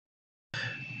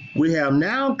We have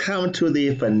now come to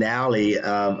the finale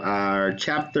of our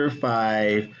Chapter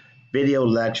 5 video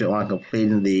lecture on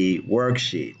completing the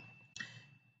worksheet.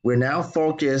 We're now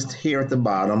focused here at the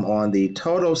bottom on the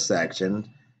total section,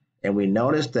 and we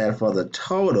notice that for the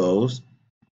totals,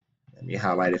 let me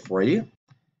highlight it for you,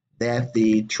 that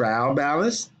the trial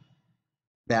balance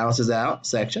balances out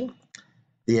section,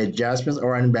 the adjustments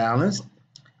are unbalanced,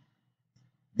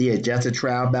 the adjusted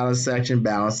trial balance section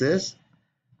balances,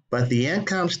 but the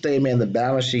income statement and the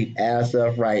balance sheet as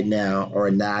of right now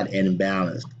are not in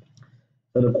balance.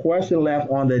 So the question left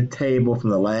on the table from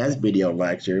the last video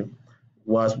lecture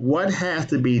was what has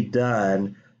to be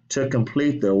done to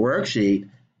complete the worksheet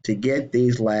to get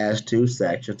these last two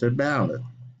sections to balance.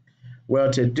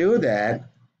 Well, to do that,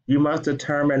 you must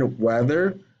determine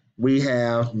whether we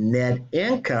have net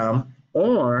income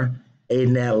or a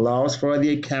net loss for the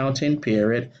accounting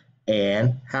period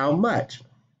and how much.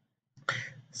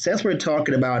 Since we're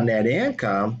talking about net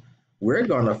income, we're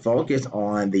going to focus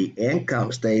on the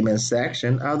income statement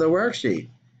section of the worksheet.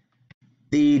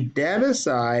 The debit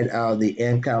side of the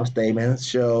income statement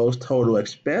shows total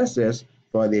expenses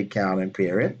for the accounting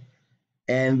period,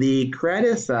 and the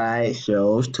credit side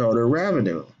shows total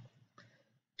revenue.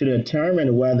 To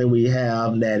determine whether we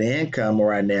have net income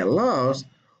or a net loss,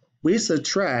 we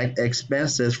subtract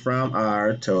expenses from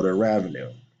our total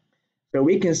revenue. So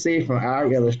we can see from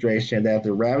our illustration that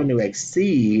the revenue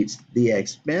exceeds the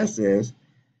expenses.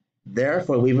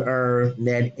 Therefore, we've earned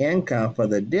net income for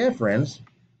the difference.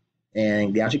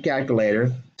 And get out your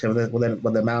calculator, tell me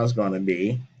what the amount is going to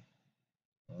be.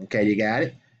 Okay, you got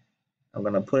it? I'm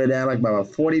going to put it down like about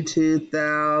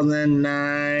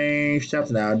 42,009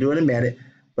 something. I'll do it in a minute.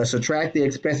 But subtract the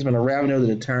expenses from the revenue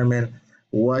to determine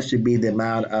what should be the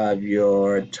amount of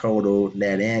your total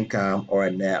net income or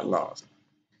net loss.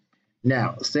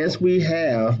 Now, since we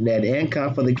have net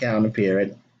income for the accounting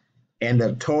period and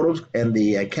the totals and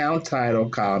the account title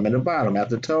column in the bottom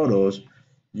after totals,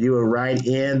 you will write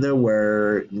in the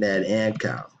word net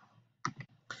income.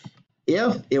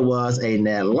 If it was a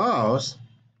net loss,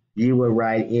 you will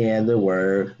write in the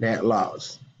word net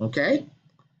loss. Okay?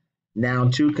 Now,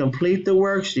 to complete the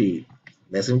worksheet,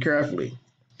 listen carefully.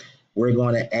 We're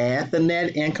going to add the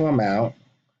net income amount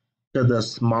to the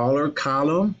smaller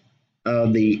column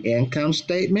of the income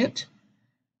statement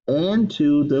and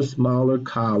to the smaller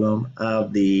column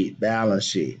of the balance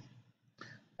sheet.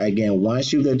 Again,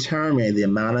 once you determine the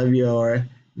amount of your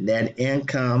net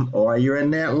income or your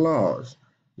net loss,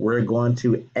 we're going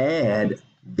to add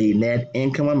the net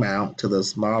income amount to the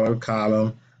smaller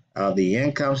column of the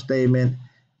income statement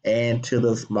and to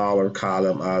the smaller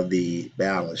column of the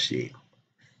balance sheet.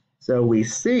 So we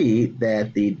see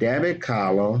that the debit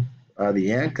column of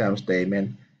the income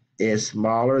statement is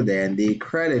smaller than the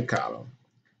credit column.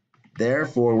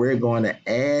 Therefore, we're going to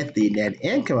add the net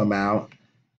income amount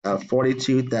of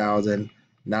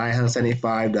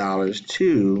 $42,975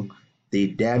 to the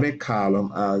debit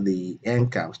column of the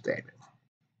income statement.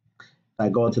 By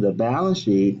going to the balance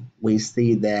sheet, we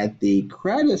see that the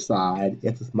credit side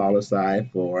is the smaller side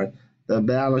for the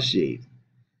balance sheet.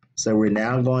 So we're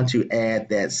now going to add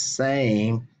that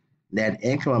same net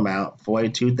income amount,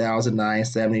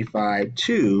 $42,975,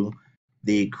 to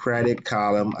the credit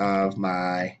column of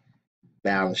my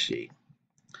balance sheet.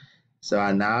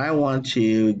 So now I want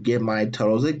to get my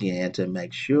totals again to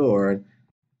make sure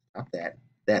that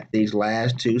these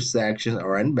last two sections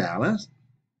are in balance.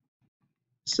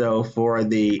 So for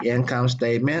the income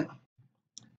statement,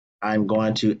 I'm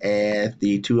going to add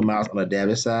the two amounts on the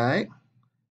debit side,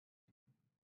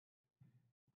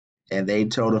 and they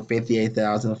total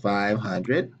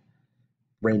 $58,500.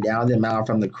 Bring down the amount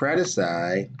from the credit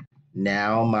side.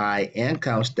 Now my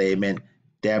income statement,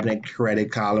 debit and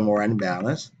credit column are in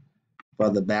balance. For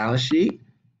the balance sheet,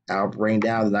 I'll bring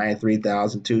down the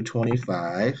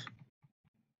 $93,225.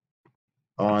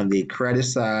 On the credit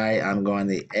side, I'm going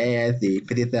to add the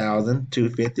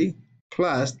 $50,250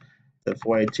 plus the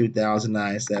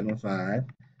 $42,975.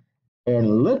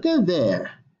 And look at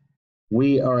there.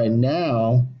 We are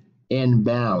now in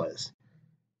balance.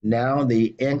 Now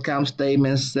the income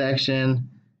statement section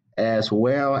as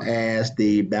well as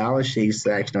the balance sheet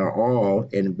section are all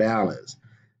in balance.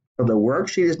 So the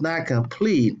worksheet is not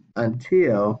complete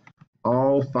until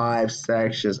all five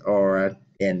sections are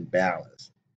in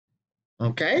balance.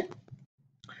 Okay?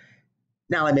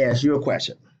 Now let me ask you a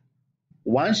question.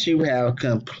 Once you have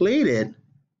completed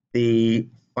the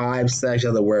five sections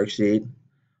of the worksheet,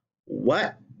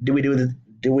 what do we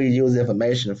use the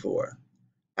information for?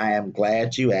 I am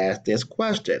glad you asked this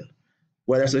question.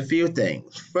 Well, there's a few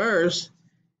things. First,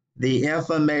 the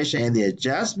information in the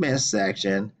adjustment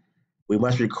section we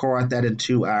must record that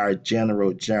into our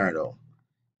general journal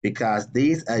because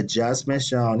these adjustments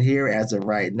shown here as of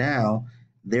right now,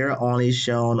 they're only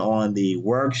shown on the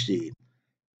worksheet.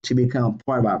 To become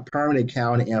part of our permanent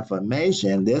accounting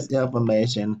information, this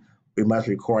information we must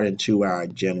record into our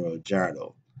general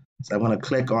journal. So I'm going to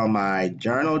click on my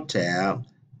journal tab.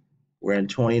 We're in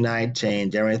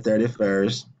 2019, January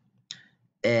 31st.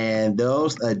 And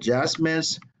those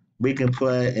adjustments we can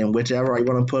put in whichever you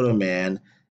want to put them in.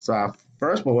 So our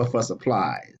first one was for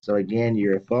supply. So again,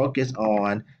 you're focused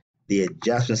on the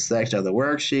adjustment section of the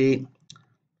worksheet.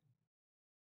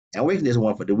 And we can just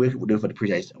one for the we can do for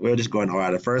depreciation. We'll just go in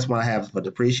order. The first one I have is for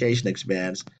depreciation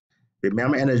expense.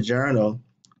 Remember in the journal,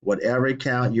 whatever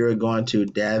account you're going to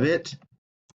debit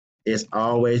is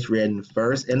always written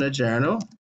first in the journal,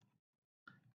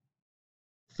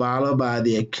 followed by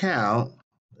the account,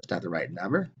 that's not the right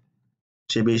number,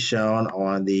 to be shown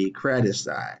on the credit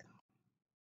side.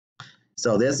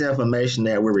 So this information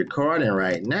that we're recording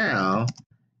right now,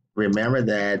 remember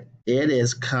that it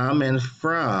is coming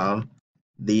from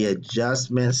the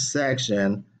adjustment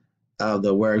section of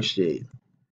the worksheet.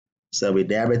 So we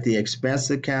debit the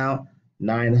expense account,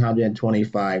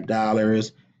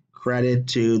 $925, credit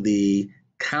to the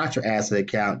contra asset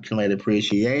account, accumulated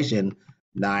depreciation,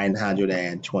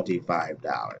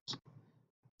 $925.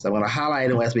 So I'm going to highlight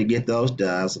them as we get those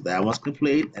done. So that one's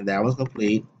complete and that one's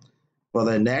complete. For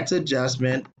the next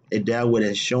adjustment, it dealt with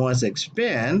insurance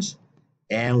expense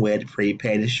and with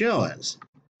prepaid insurance.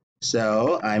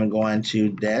 So I'm going to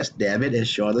debit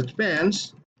insurance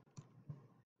expense,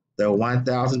 the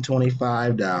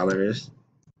 $1,025,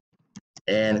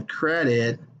 and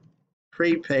credit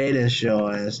prepaid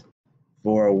insurance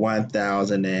for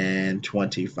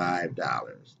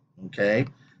 $1,025. Okay,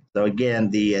 so again,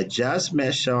 the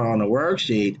adjustments shown on the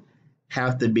worksheet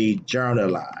have to be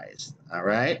journalized. All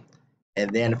right,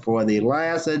 and then for the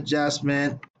last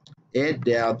adjustment, it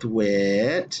dealt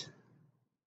with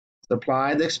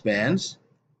supplies expense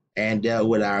and dealt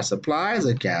with our supplies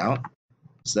account.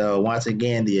 So once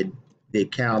again, the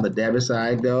account on the debit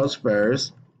side goes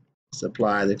first,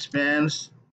 supplies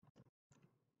expense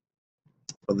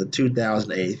for the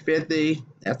 $2,850.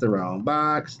 That's the wrong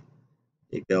box.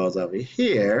 It goes over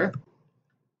here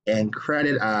and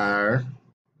credit our,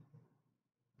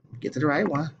 get to the right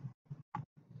one,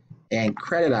 and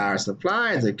credit our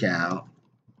supplies account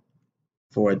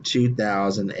for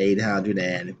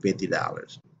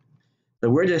 $2,850. So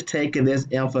we're just taking this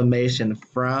information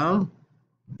from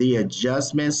the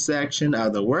adjustment section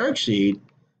of the worksheet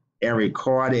and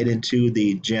record it into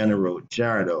the general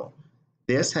journal.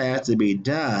 This has to be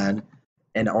done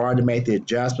in order to make the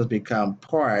adjustments become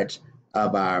part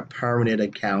of our permanent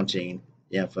accounting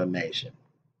information.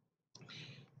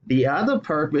 The other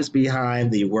purpose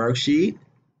behind the worksheet,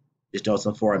 just note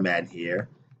some format here,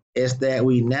 is that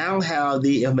we now have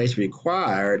the information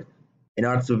required in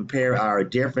order to prepare our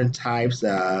different types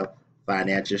of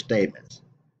financial statements.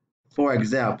 For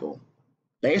example,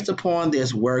 based upon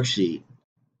this worksheet,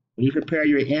 when you prepare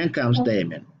your income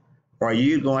statement, are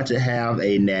you going to have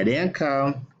a net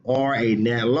income or a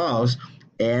net loss,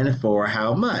 and for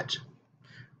how much?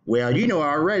 Well, you know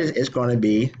already it's going to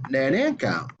be net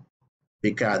income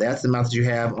because that's the amount that you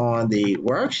have on the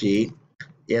worksheet.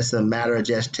 It's a matter of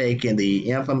just taking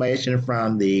the information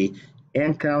from the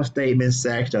income statement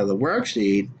section of the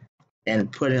worksheet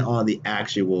and putting it on the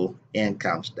actual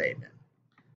income statement.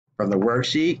 From the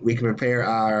worksheet, we can prepare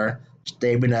our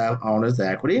statement of owner's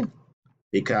equity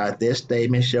because this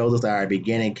statement shows us our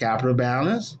beginning capital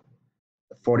balance,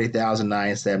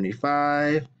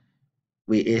 $40,975.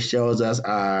 It shows us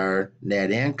our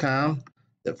net income,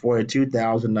 the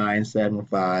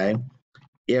 $42,975.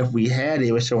 If we had it,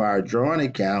 it would show our drawing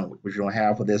account, which we don't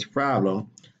have for this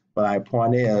problem. But my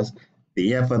point is,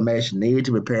 the information needed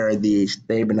to prepare the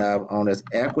statement of owner's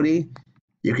equity,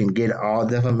 you can get all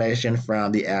the information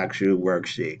from the actual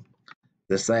worksheet.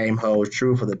 The same holds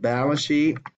true for the balance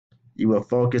sheet. You will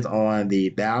focus on the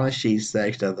balance sheet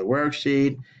section of the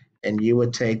worksheet, and you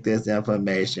would take this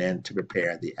information to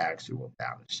prepare the actual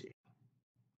balance sheet.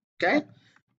 Okay,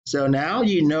 so now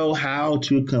you know how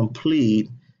to complete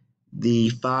the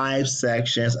 5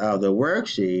 sections of the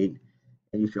worksheet,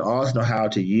 and you should also know how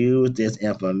to use this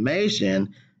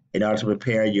information in order to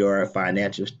prepare your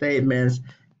financial statements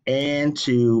and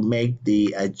to make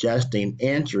the adjusting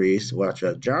entries, which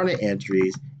are journal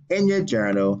entries, in your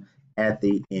journal at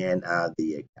the end of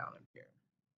the accounting period.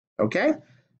 Okay?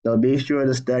 So be sure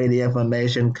to study the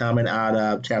information coming out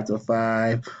of Chapter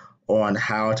 5 on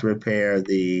how to prepare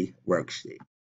the worksheet.